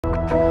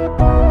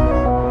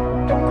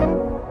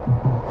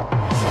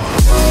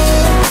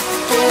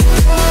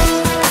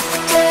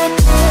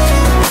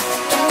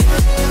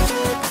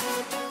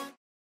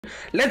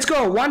Let's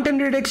go.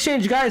 110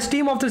 exchange, guys.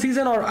 Team of the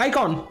season or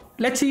icon.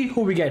 Let's see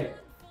who we get.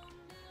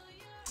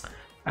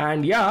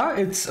 And yeah,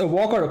 it's a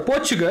walker of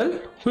Portugal.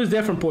 Who's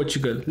there from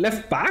Portugal?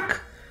 Left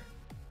back.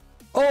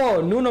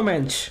 Oh, Nuno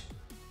Mensch.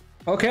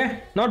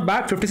 Okay, not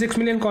bad. 56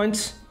 million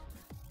coins.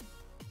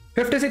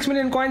 56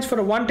 million coins for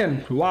a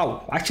 110.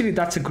 Wow, actually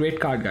that's a great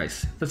card,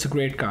 guys. That's a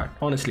great card,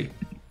 honestly.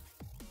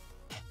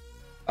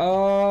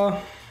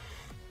 You're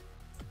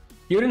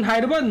in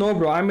Hyderabad? No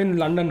bro, I'm in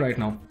London right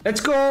now.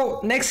 Let's go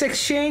next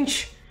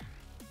exchange.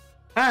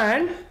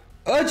 And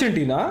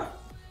Argentina.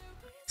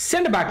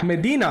 Centre back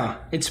Medina.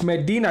 It's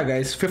Medina,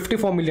 guys.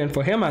 54 million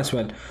for him as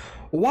well.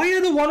 Why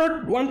are the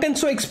 110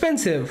 so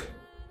expensive?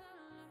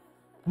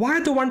 Why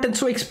are the 110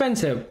 so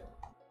expensive?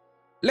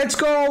 Let's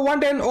go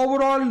 110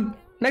 overall.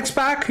 Next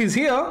pack is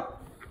here.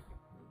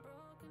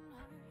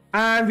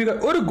 And we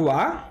got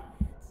Uruguay.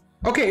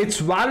 Okay, it's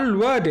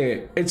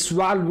Valverde. It's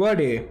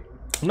Valverde.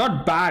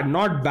 Not bad,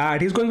 not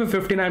bad. He's going for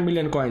 59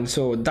 million coins,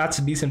 so that's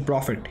a decent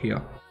profit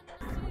here.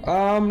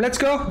 Let's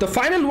go. The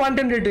final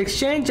 110 rate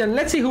exchange, and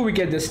let's see who we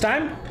get this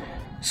time.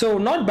 So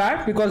not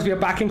bad because we are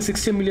packing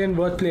 60 million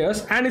worth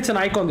players, and it's an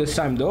icon this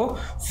time though.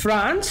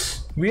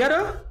 France,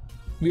 Vieira,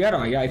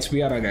 yeah, it's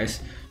Vieira,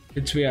 guys.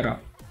 It's Vieira.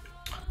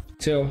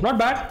 So not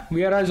bad.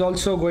 Vieira is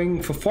also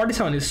going for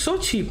 47. It's so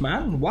cheap,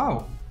 man.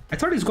 Wow. I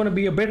thought it's gonna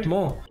be a bit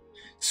more.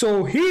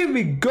 So here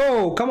we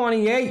go. Come on,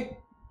 EA.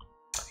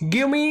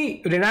 Give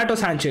me Renato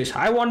Sanchez.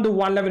 I want the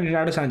 111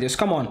 Renato Sanchez.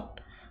 Come on.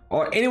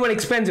 Or anyone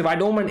expensive. I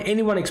don't want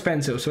anyone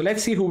expensive. So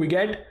let's see who we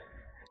get.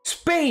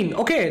 Spain.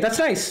 Okay, that's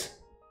nice.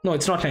 No,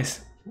 it's not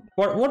nice.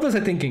 What was I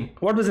thinking?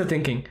 What was I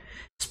thinking?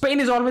 Spain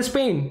is always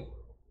Spain.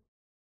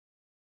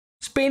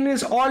 Spain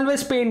is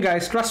always Spain,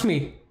 guys. Trust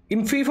me.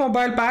 In FIFA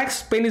mobile packs,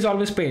 Spain is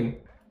always Spain.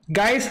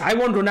 Guys, I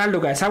want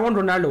Ronaldo, guys. I want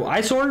Ronaldo.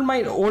 I sold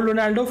my old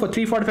Ronaldo for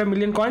 345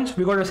 million coins.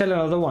 We got to sell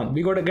another one.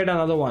 We got to get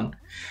another one.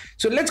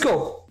 So let's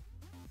go.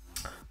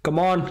 Come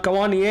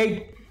on,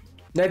 EA.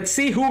 Let's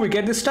see who we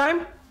get this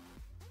time.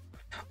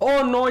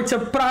 Oh no, it's a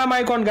prime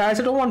icon, guys.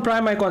 I don't want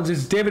prime icons.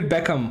 It's David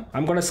Beckham.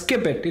 I'm gonna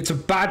skip it. It's a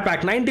bad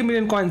pack. 90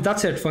 million coins.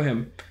 That's it for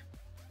him.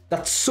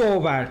 That's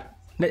so bad.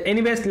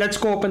 Anyways, let's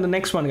go open the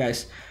next one,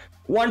 guys.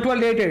 112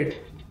 rated.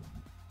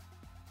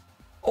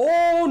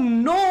 Oh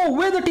no,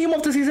 where the team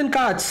of the season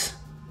cards?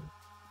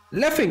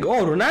 Leffing.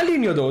 Oh,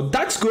 Ronaldinho though.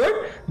 That's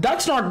good.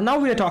 That's not. Now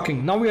we are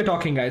talking. Now we are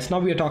talking, guys. Now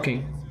we are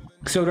talking.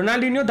 So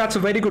Ronaldinho, that's a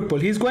very good pull.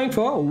 He's going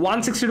for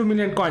 162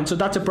 million coins. So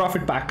that's a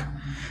profit pack.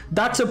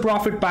 That's a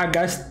profit pack,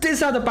 guys.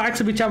 These are the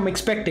packs which I'm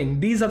expecting.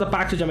 These are the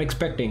packs which I'm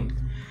expecting.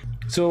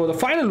 So the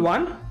final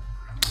one.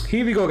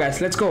 Here we go, guys.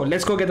 Let's go.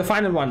 Let's go get the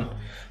final one.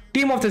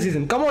 Team of the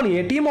season. Come on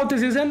here. Team of the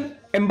season.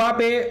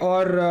 Mbappe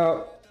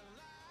or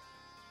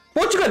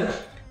Portugal.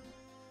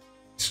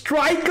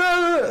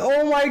 Striker.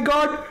 Oh my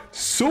god.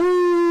 So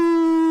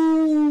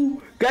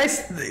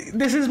guys,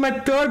 this is my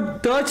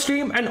third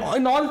stream, and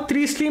in all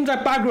 3 streams I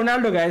packed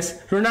Ronaldo,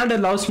 guys. Ronaldo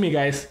loves me,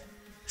 guys.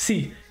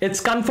 See, it's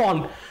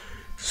confirmed.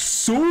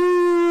 So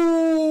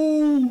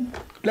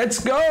let's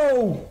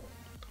go.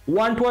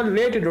 112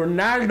 rated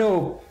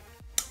Ronaldo.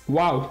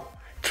 Wow.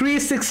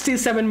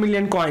 367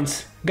 million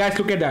coins. Guys,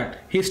 look at that.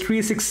 He's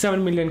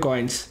 367 million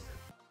coins.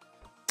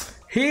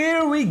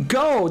 Here we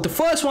go. The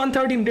first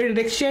 113 rated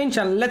exchange,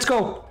 and let's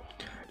go.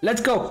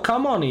 Let's go.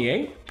 Come on,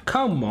 EA.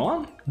 Come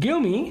on.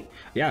 Give me.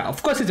 Yeah,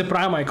 of course it's a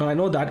prime icon. I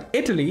know that.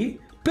 Italy.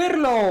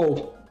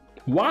 Pirlo.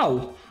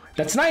 Wow.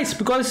 That's nice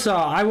because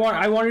I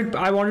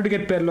wanted to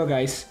get Pirlo,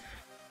 guys.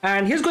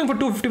 And he's going for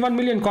 251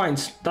 million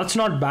coins. That's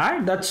not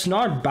bad. That's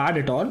not bad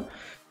at all.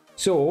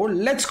 So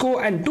let's go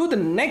and do the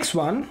next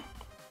one.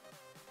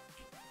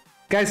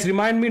 Guys,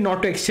 remind me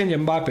not to exchange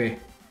Mbappe,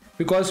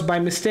 because by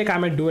mistake I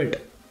might do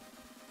it.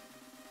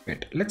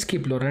 Wait, let's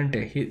keep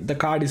Llorente. The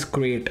card is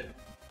great.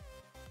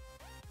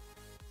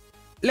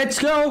 Let's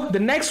go. The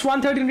next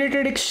 113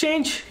 rated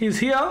exchange is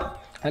here.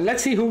 And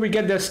let's see who we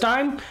get this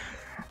time.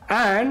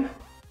 And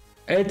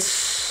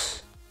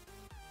it's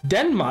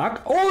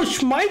Denmark. Oh,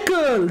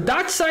 Schmeichel.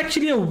 That's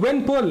actually a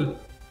win pull.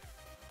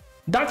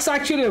 That's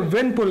actually a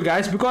win pull,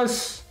 guys,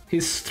 because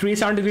he's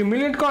 373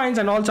 million coins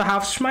and also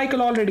have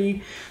Schmeichel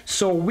already.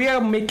 So we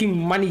are making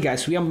money,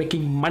 guys. We are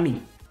making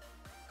money.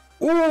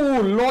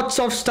 Oh, lots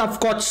of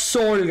stuff got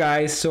sold,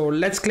 guys. So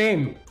let's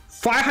claim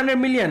 500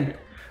 million.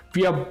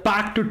 We are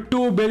back to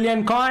 2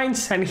 billion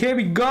coins, and here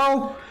we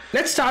go.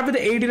 Let's start with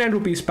the 89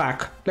 rupees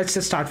pack. Let's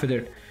just start with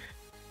it.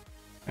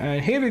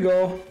 And here we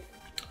go.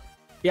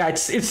 Yeah,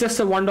 it's just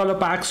a $1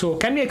 pack. So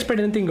can we expect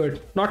anything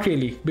good? Not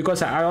really,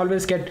 because I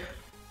always get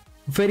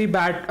very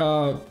bad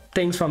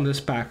things from this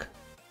pack.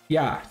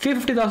 Yeah,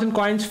 350,000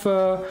 coins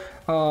for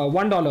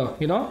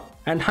 $1, you know,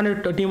 and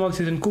 100 team of the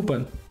season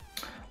coupon.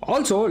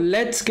 Also,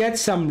 let's get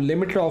some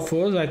limited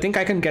offers. I think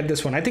I can get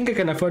this one. I think I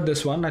can afford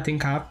this one. I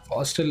think I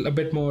have still a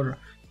bit more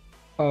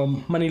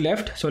money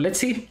left. So let's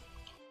see.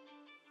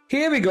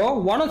 Here we go.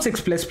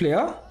 106 plus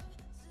player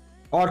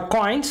or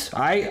coins.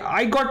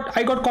 I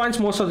got coins,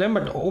 most of them,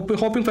 but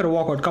hoping for a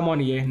walkout. Come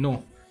on, EA.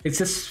 No, It's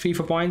just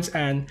FIFA points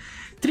and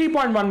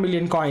 3.1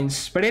 million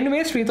coins. But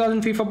anyways,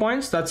 3,000 FIFA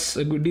points, that's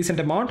a good decent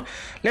amount.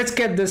 Let's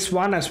get this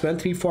one as well,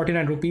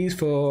 349 rupees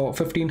for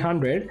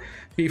 1,500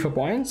 FIFA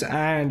points,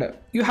 and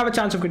you have a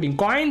chance of getting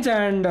coins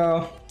and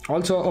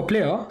also a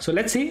player. So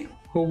let's see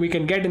who we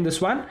can get in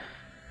this one.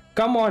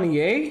 Come on,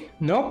 EA.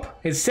 Nope.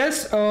 It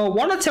says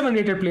 107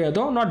 rated player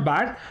though, not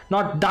bad,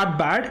 not that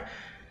bad.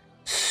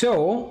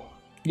 So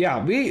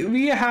yeah,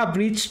 we have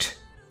reached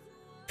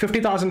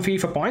 50,000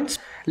 FIFA points.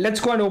 Let's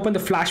go and open the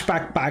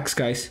flashback packs,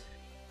 guys.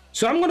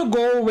 So I'm gonna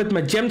go with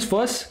my gems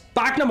first.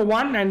 Pack number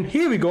 1, and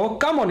here we go.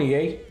 Come on,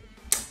 EA.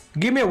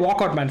 Give me a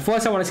walkout, man.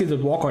 First I want to see the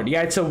walkout.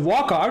 Yeah, it's a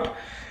walkout.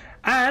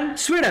 And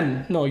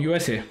Sweden. No,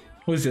 USA.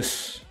 Who's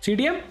this?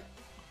 CDM?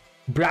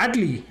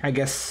 Bradley, I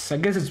guess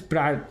it's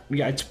Brad.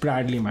 Yeah, it's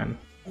Bradley, man.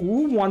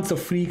 Who wants a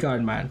free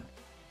card, man?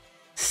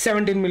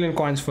 17 million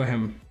coins for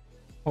him.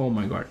 Oh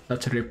my god,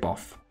 that's a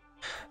rip-off.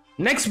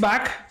 Next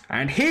back,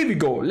 and here we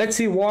go. Let's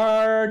see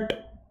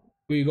what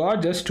we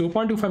got. Just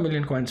 2.25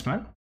 million coins,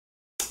 man.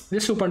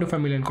 Just 2.25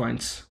 million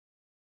coins.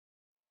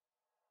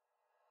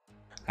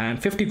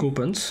 And 50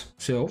 coupons.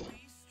 So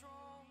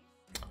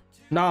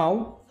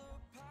now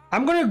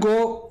I'm gonna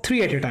go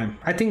 3 at a time.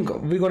 I think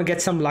we're gonna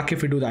get some luck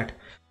if we do that.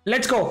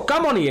 Let's go.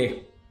 Come on,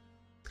 EA.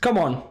 Come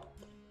on.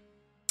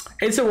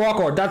 It's a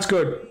walkout. That's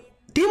good.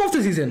 Team of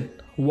the season.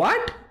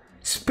 What?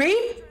 Spain?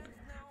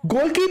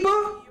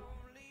 Goalkeeper?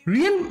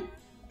 Rian?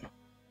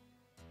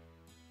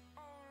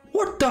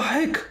 What the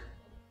heck?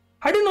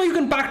 I didn't know you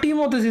can pack team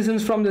of the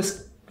seasons from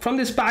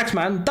this packs,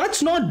 man.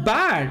 That's not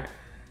bad.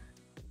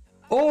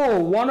 Oh,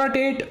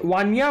 108,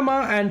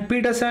 Wanyama and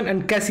Peterson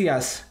and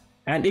Casillas.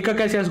 And Iker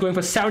Casillas going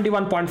for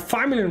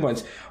 71.5 million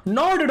coins.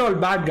 Not at all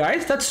bad,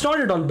 guys. That's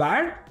not at all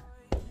bad.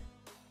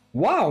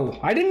 Wow,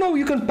 I didn't know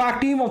you can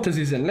pack team of the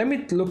season. Let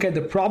me look at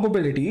the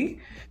probability.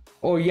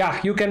 Oh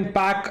yeah, you can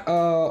pack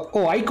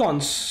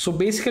icons. So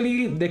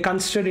basically they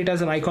consider it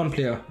as an icon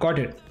player. Got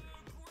it.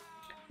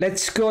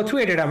 Let's go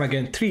 3 at a time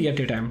again. 3 at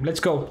a time. Let's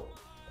go.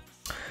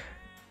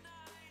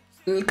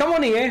 Come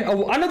on, EA.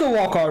 Oh, another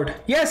walkout.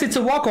 Yes, it's a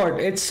walkout.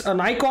 It's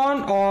an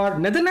icon or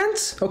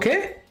Netherlands.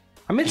 Okay.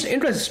 I'm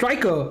interested.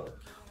 Striker.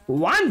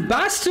 Van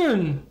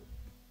Basten.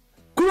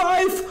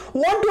 Cruyff.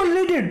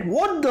 112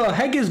 What the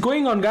heck is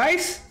going on,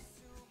 guys?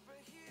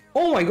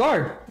 Oh my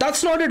god.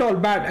 That's not at all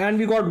bad. And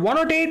we got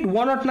 108,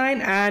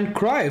 109 and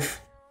Cruyff.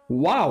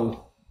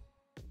 Wow.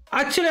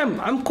 Actually,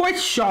 I'm quite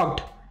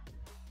shocked.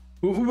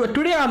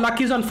 Today our luck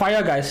is on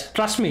fire, guys.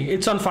 Trust me,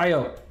 it's on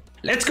fire.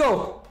 Let's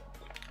go.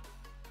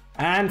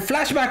 And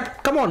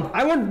flashback. Come on.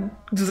 I want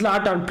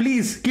Zlatan.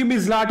 Please give me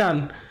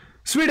Zlatan.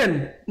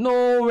 Sweden.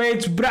 No way.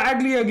 It's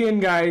Bradley again,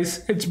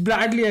 guys. It's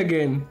Bradley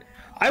again.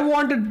 I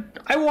wanted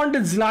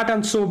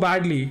Zlatan so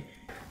badly.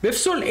 We've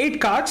sold 8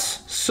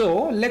 cards.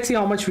 So let's see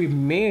how much we've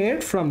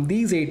made from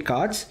these 8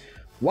 cards.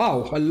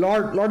 Wow. A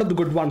lot of the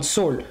good ones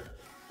sold.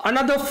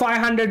 Another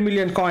 500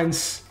 million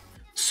coins.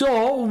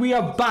 So we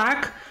are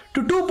back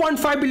to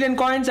 2.5 billion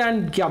coins,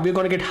 and yeah, we're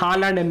gonna get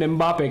Haaland and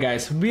Mbappe,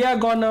 guys. We are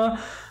gonna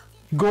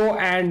go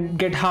and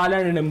get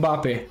Haaland and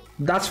Mbappe.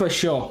 That's for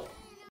sure.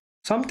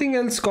 Something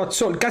else got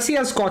sold.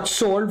 Casillas got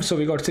sold, so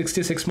we got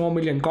 66 more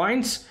million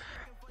coins.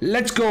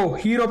 Let's go.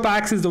 Hero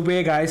packs is the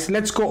way, guys.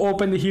 Let's go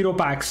open the hero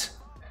packs.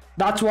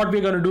 That's what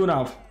we're gonna do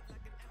now.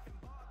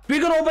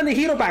 We're gonna open the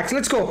hero packs.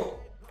 Let's go.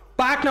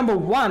 Pack number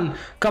 1.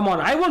 Come on.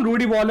 I want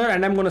Rudy Waller,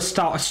 and I'm gonna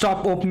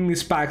stop opening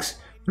these packs.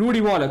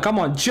 Rudy Waller. Come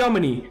on.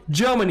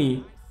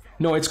 Germany.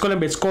 No, it's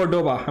Colombia. It's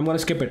Cordoba. I'm gonna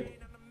skip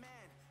it.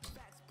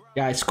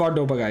 Yeah, it's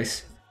Cordoba,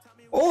 guys.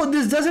 Oh,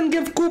 this doesn't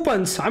give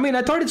coupons. I mean,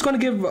 I thought it's gonna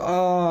give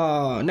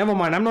never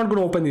mind. I'm not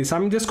gonna open this.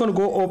 I'm just gonna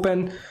go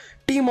open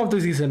team of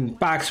the season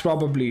packs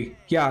probably.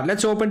 Yeah,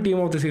 let's open team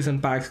of the season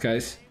packs,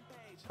 guys.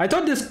 I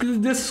thought this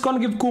is gonna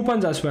give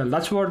coupons as well.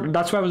 That's why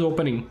I was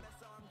opening.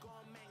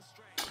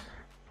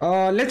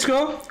 Let's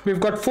go. We've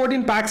got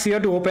 14 packs here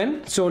to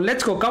open. So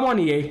let's go. Come on,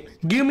 EA.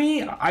 Give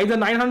me either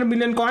 900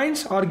 million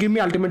coins or give me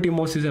ultimate team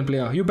of season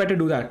player. You better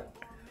do that.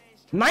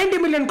 90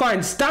 million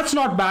coins. That's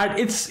not bad.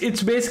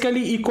 It's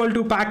basically equal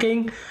to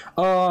packing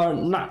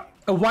a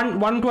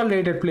 112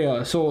 rated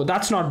player. So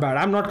that's not bad.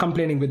 I'm not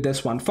complaining with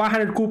this one.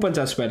 500 coupons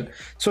as well.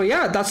 So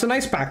yeah, that's a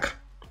nice pack.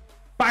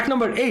 Pack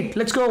number 8.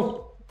 Let's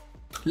go.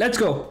 Let's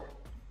go.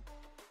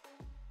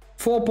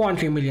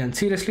 4.3 million.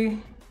 Seriously?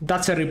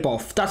 That's a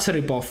ripoff. That's a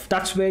ripoff.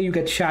 That's where you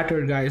get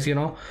shattered, guys, you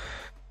know.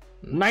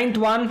 9th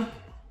one.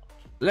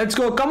 Let's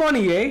go. Come on,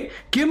 EA.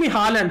 Give me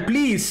Haaland,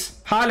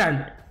 please.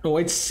 Haaland. No,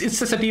 it's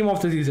just a team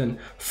of the season.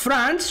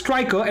 France,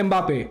 striker,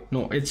 Mbappe.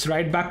 No, it's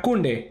right back,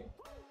 Koundé.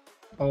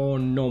 Oh,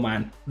 no,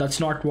 man. That's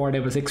not what I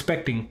was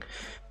expecting.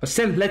 But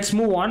still, let's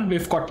move on.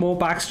 We've got more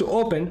packs to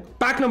open.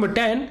 Pack number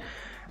 10.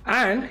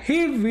 And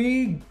here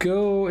we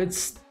go.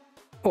 It's...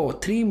 Oh,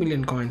 3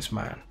 million coins,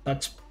 man.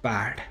 That's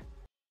bad.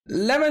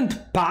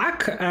 11th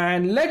pack,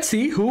 and let's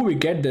see who we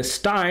get this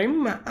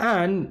time.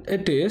 And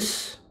it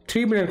is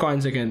 3 million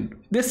coins again.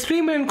 These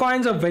 3 million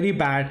coins are very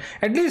bad.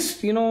 At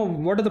least, you know,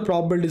 what are the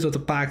probabilities of the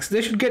packs?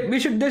 They should give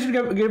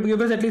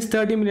us at least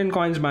 30 million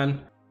coins, man.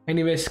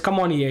 Anyways, come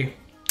on, EA.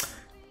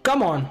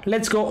 Come on,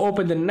 let's go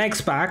open the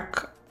next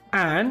pack.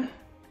 And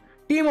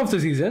team of the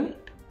season,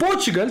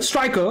 Portugal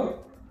striker.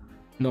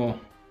 No.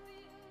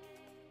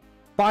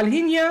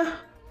 Palhinha.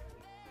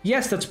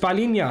 Yes, that's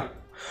Palhinha.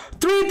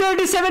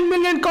 337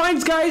 million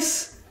coins,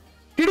 guys.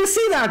 Did you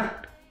see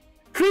that?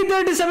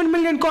 337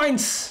 million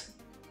coins.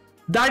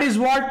 That is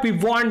what we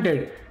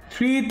wanted.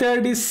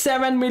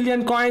 337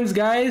 million coins,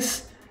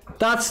 guys.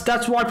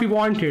 That's what we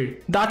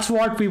wanted. That's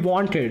what we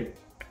wanted.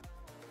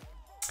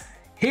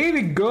 Here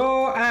we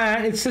go,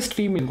 and it's just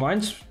 3 million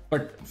coins.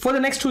 But for the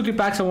next 2-3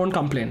 packs, I won't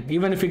complain,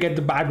 even if we get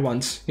the bad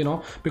ones, you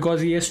know,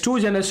 because he is too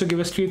generous to give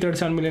us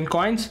 337 million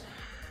coins.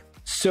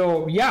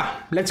 So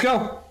yeah, let's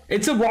go.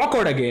 It's a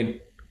walkout again.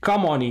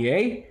 Come on,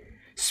 EA.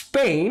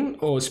 Spain.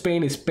 Oh,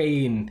 Spain is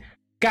Spain.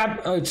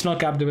 It's not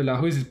Capdevila.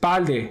 Who is it?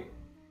 Balde.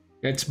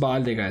 It's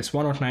Balde, guys.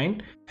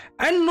 109.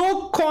 And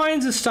no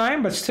coins this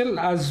time, but still,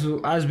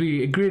 as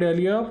we agreed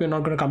earlier, we're not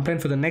going to complain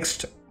for the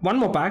next one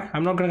more pack.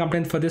 I'm not going to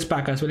complain for this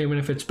pack as well, even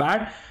if it's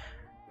bad.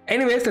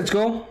 Anyways, let's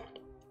go.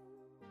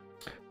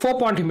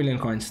 4.2 million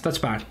coins. That's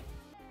bad.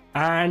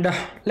 And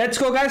let's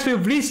go, guys.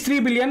 We've reached 3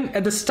 billion.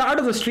 At the start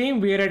of the stream,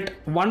 we are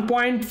at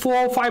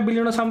 1.45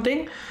 billion or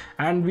something.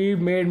 And we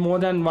made more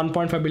than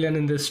 1.5 billion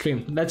in this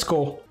stream. Let's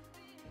go.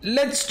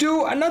 Let's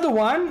do another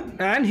one.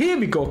 And here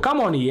we go.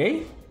 Come on,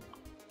 EA.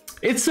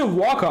 It's a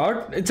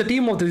walkout. It's a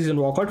team of the season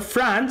walkout.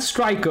 France,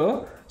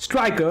 striker,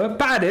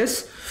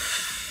 Paris.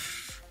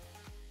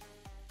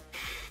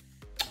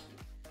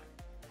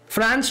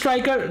 France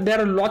striker. There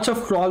are lots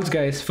of crawls,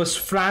 guys, for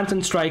France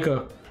and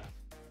striker.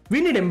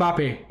 We need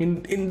Mbappe.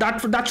 In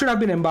that should have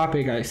been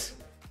Mbappe, guys.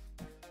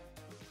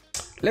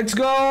 Let's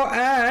go,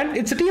 and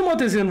it's a team of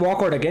the season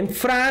walkout again.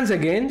 France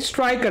again,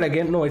 striker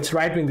again. No, it's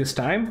right wing this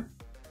time.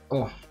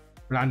 Oh,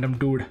 random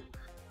dude.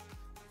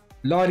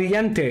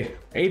 Loriente,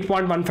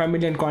 8.15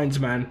 million coins,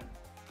 man.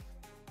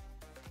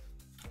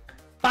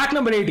 Pack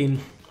number 18.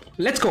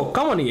 Let's go.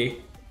 Come on,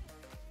 EA.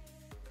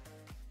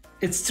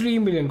 It's 3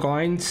 million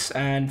coins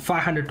and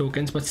 500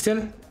 tokens, but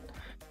still.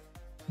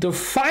 The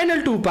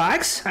final 2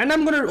 packs, and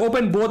I'm going to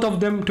open both of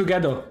them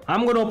together.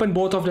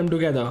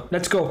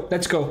 Let's go.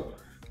 Let's go.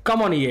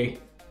 Come on, EA.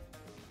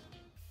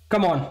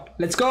 Come on.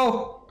 Let's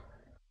go.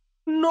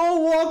 No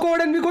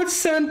walkout, and we got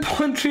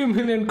 7.3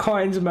 million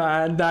coins,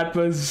 man. That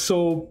was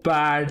so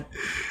bad.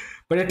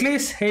 But at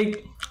least, hey,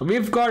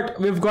 we've got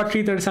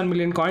 337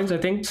 million coins, I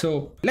think.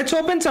 So let's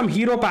open some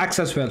hero packs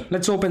as well.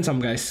 Let's open some,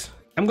 guys.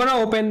 I'm gonna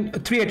open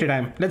 3 at a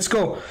time. Let's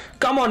go.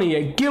 Come on,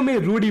 EA. Give me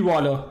Rudy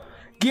Waller.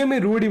 Give me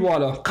Rudy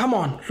Waller. Come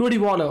on, Rudy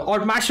Waller or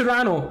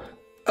Mascherano.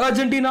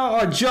 Argentina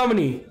or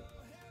Germany.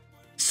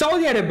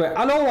 Saudi Arabia.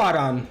 Alo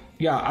Varan.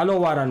 Yeah, Alo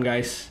Varan,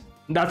 guys.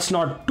 That's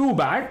not too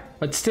bad,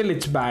 but still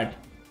it's bad.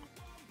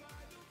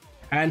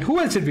 And who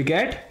else did we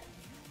get?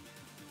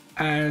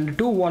 And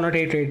 2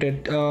 108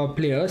 rated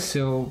players.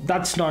 So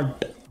that's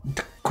not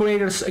the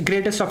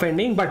greatest of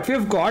ending. But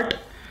we've got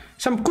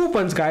some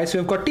coupons, guys.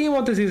 We've got team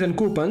of the season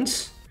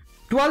coupons.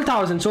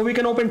 12,000. So we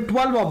can open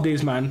 12 of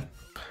these, man.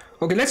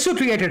 Okay, let's do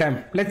 3 at a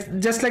time. Let's,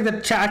 just like the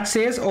chat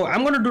says. Oh,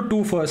 I'm gonna do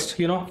 2 first.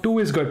 You know, 2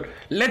 is good.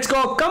 Let's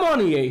go. Come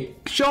on, EA.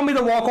 Show me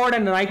the walkout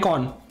and an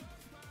icon.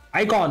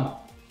 Icon.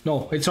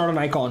 No, it's not an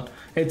icon.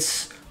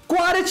 It's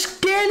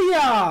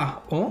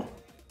Kvaratskhelia. Oh.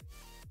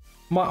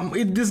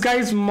 This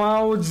guy's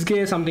mouth's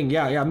gay something.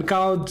 Yeah,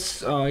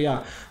 Mikau's,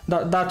 yeah,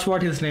 that's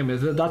what his name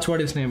is.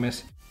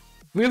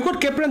 We've got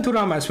Kepren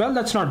Thuram as well.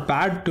 That's not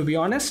bad, to be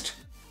honest.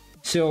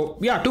 So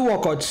yeah, 2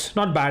 walkouts,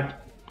 not bad.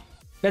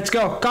 Let's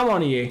go. Come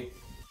on, EA.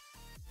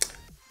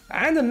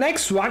 And the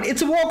next one,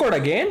 it's a walkout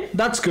again.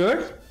 That's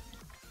good.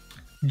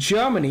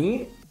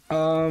 Germany.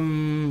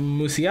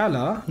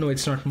 Musiala. No,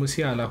 it's not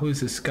Musiala. Who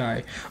is this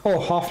guy? Oh,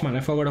 Hoffman.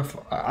 I forgot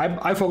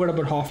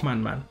about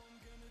Hoffman, man.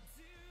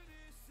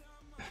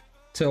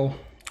 So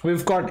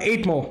we've got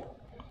 8 more.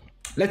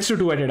 Let's do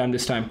 2 at a time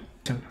this time.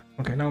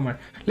 Okay, never mind.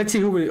 Let's see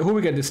who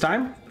we get this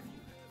time.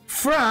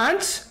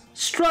 France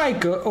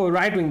striker. Oh,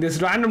 right wing.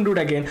 This random dude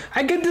again.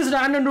 I get this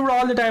random dude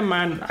all the time,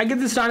 man.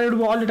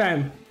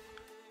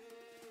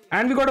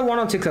 And we got a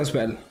 106 as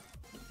well.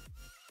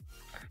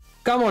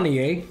 Come on,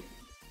 EA.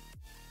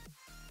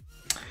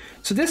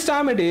 So this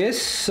time it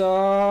is.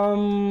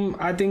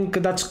 I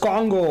think that's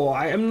Congo.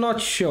 I am not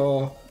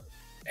sure.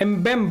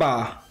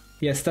 Mbemba.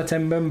 Yes, that's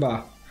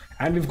Mbemba.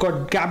 And we've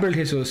got Gabriel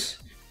Jesus.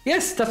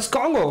 Yes, that's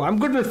Congo. I'm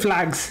good with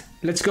flags.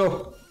 Let's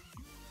go.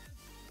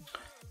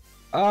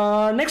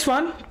 Next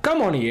one.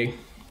 Come on, EA.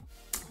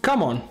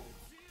 Come on.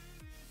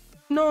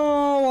 No,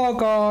 oh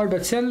god.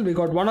 But still, we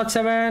got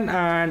 107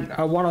 and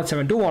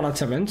 107. 2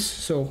 107s.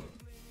 So,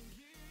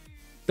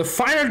 the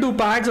final 2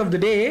 packs of the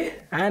day.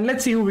 And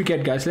let's see who we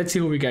get, guys. Let's see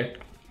who we get.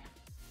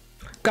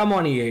 Come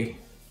on, EA.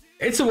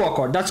 It's a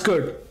walkout. That's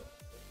good.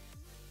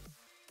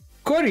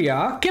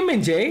 Korea. Kim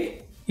Min-jae.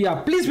 Yeah,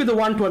 please be the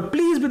 112.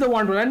 Please be the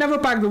 112. I never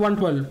packed the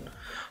 112.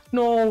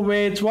 No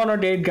way, it's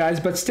 108, guys.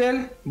 But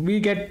still, we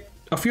get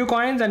a few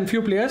coins and a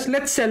few players.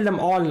 Let's sell them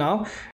all now.